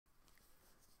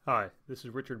Hi, this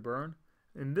is Richard Byrne.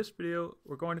 In this video,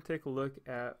 we're going to take a look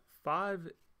at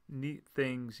 5 neat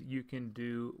things you can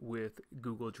do with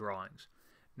Google Drawings.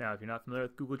 Now, if you're not familiar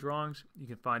with Google Drawings, you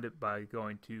can find it by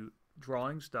going to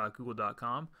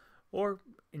drawings.google.com or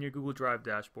in your Google Drive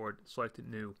dashboard, select it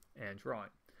New and Drawing.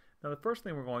 Now, the first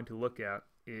thing we're going to look at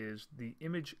is the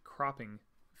image cropping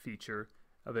feature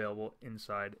available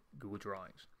inside Google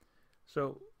Drawings.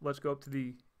 So let's go up to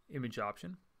the image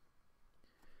option.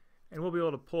 And we'll be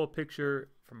able to pull a picture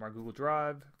from our Google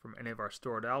Drive, from any of our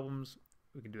stored albums.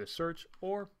 We can do a search,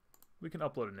 or we can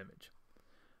upload an image.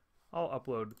 I'll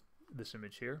upload this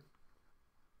image here.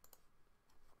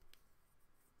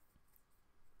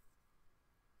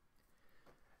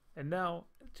 And now,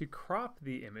 to crop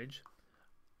the image,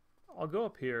 I'll go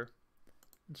up here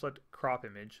and select Crop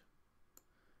Image.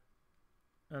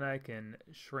 And I can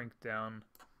shrink down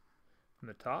from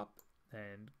the top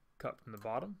and cut from the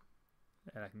bottom.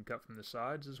 And I can cut from the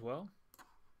sides as well.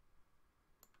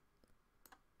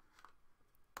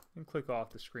 And click off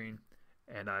the screen,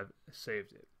 and I've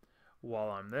saved it.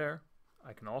 While I'm there,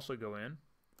 I can also go in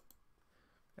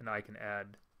and I can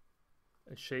add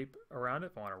a shape around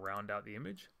it if I want to round out the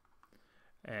image.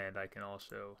 And I can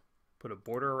also put a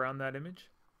border around that image.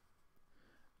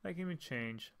 I can even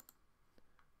change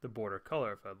the border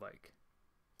color if I'd like.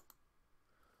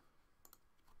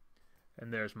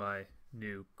 And there's my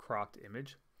new cropped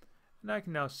image, and I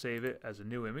can now save it as a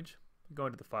new image. Go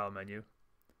into the file menu,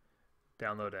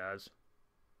 download as,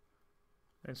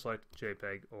 and select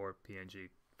JPEG or PNG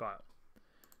file.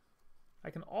 I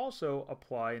can also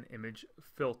apply an image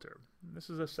filter. This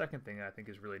is the second thing I think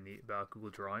is really neat about Google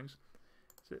Drawings.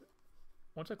 So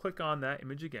once I click on that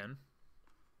image again,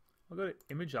 I'll go to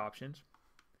Image Options,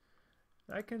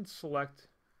 and I can select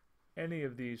any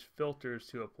of these filters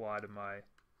to apply to my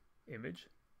image.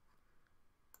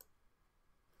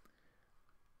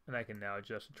 And I can now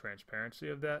adjust the transparency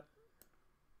of that,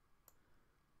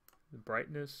 the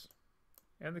brightness,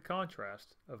 and the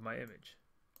contrast of my image.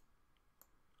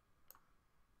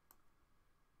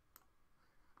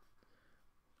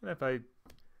 And if I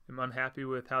am unhappy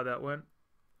with how that went,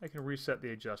 I can reset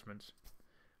the adjustments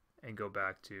and go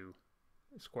back to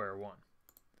square one.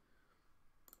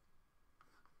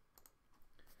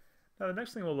 Now the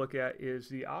next thing we'll look at is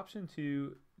the option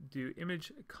to do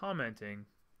image commenting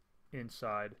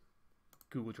inside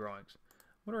Google Drawings.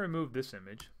 I'm going to remove this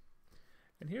image,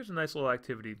 and here's a nice little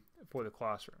activity for the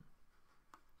classroom.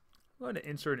 I'm going to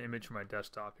insert an image from my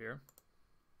desktop here,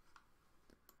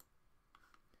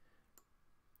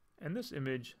 and this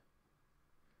image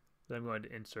that I'm going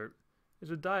to insert is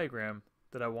a diagram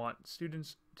that I want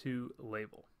students to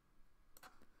label.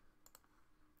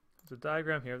 It's a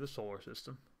diagram here of the solar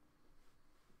system,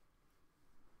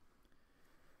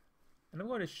 and I'm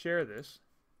going to share this.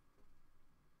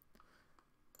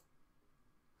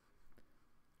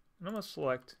 And I'm going to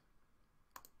select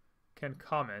Can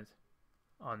Comment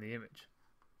on the image.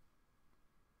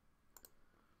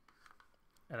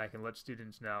 And I can let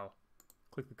students now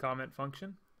click the comment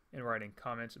function and write in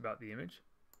comments about the image.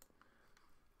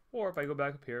 Or if I go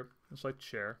back up here and select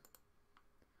Share,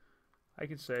 I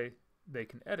can say they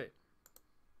can edit.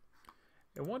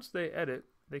 And once they edit,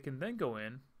 they can then go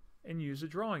in and use the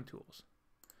drawing tools.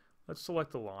 Let's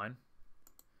select a line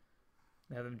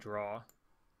and have them draw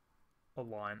a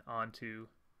line onto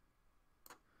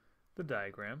the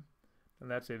diagram, and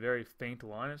that's a very faint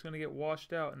line. It's going to get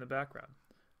washed out in the background.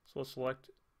 So we'll select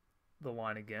the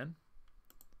line again.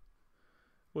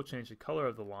 We'll change the color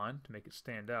of the line to make it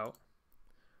stand out.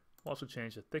 We'll also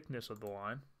change the thickness of the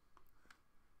line.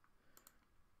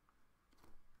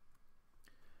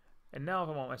 And now if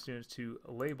I want my students to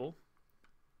label,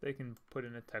 they can put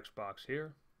in a text box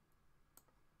here,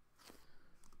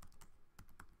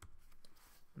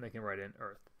 and they can write in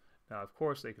Earth. Now, of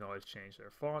course, they can always change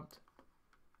their font.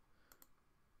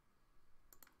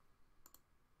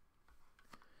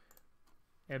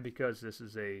 And because this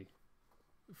is a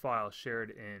file shared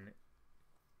in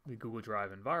the Google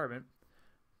Drive environment,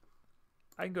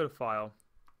 I can go to File,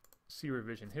 See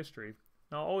Revision History,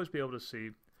 and I'll always be able to see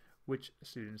which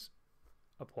students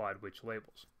applied which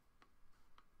labels.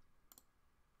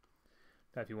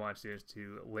 Now, if you want students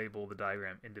to label the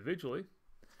diagram individually,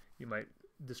 you might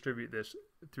distribute this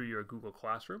through your Google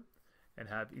Classroom and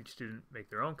have each student make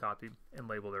their own copy and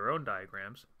label their own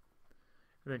diagrams,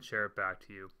 and then share it back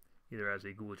to you either as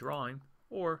a Google drawing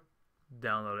or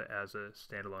download it as a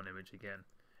standalone image again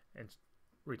and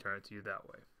return it to you that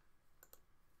way.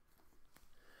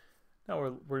 Now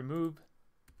we'll remove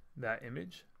that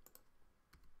image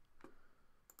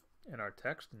and our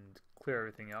text and clear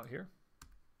everything out here.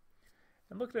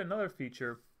 And look at another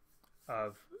feature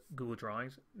of Google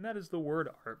Drawings, and that is the word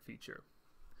art feature.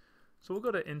 So we'll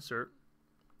go to Insert,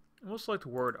 and we'll select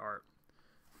Word Art.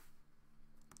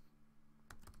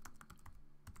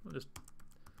 We'll just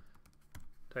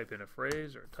type in a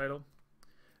phrase or a title.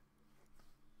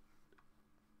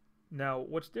 Now,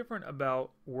 what's different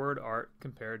about word art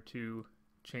compared to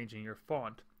changing your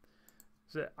font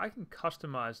is that I can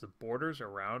customize the borders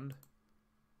around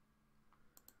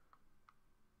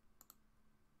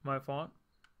my font.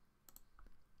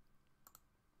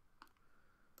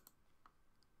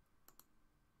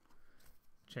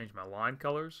 Change my line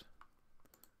colors.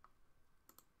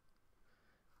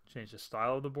 Change the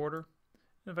style of the border.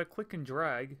 And if I click and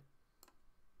drag,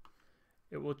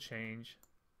 it will change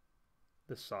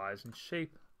the size and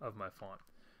shape of my font.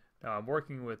 Now I'm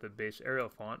working with a base Arial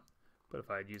font, but if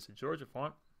I use the Georgia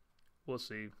font, we'll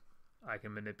see I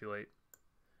can manipulate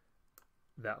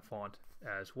that font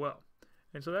as well.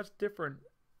 And so that's different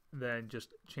than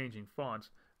just changing fonts.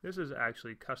 This is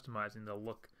actually customizing the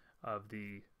look of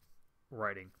the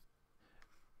writing.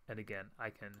 And again, I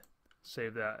can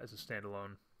save that as a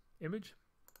standalone image.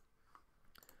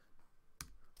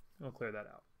 We'll clear that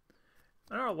out.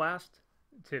 And our last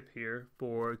tip here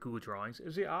for Google Drawings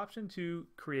is the option to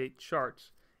create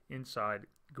charts inside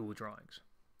Google Drawings.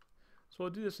 So we'll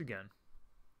do this again.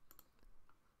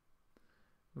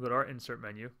 We'll go to our Insert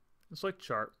menu and select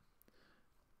Chart.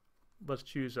 Let's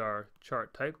choose our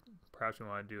chart type. Perhaps we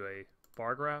want to do a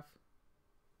bar graph.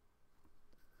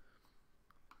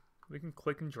 We can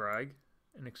click and drag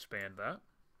and expand that.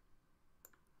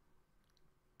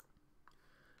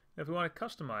 If we want to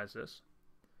customize this,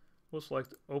 we'll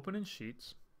select Open in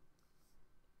Sheets,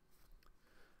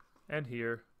 and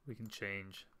here we can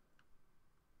change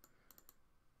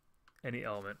any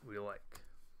element we like.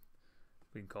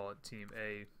 We can call it Team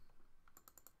A,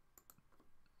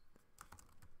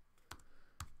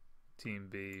 Team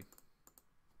B,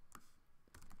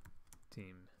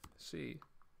 Team C,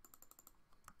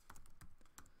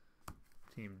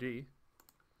 Team D.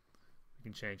 We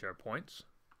can change our points.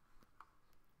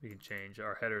 We can change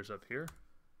our headers up here,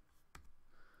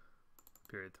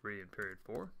 period 3 and period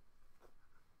 4.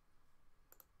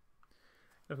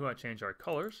 If we want to change our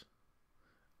colors,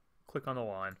 click on the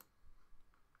line,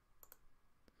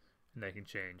 and they can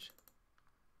change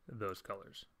those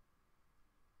colors.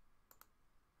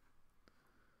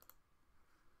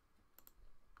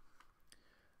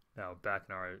 Now back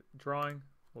in our drawing,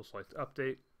 we'll select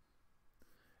Update,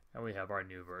 and we have our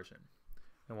new version.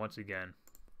 And once again,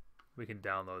 we can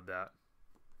download that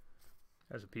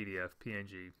as a PDF,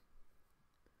 PNG,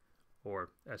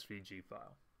 or SVG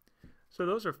file. So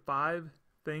those are 5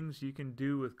 things you can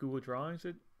do with Google Drawings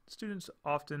that students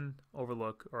often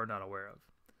overlook or are not aware of.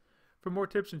 For more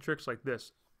tips and tricks like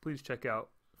this, please check out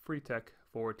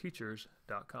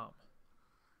freetech4teachers.com.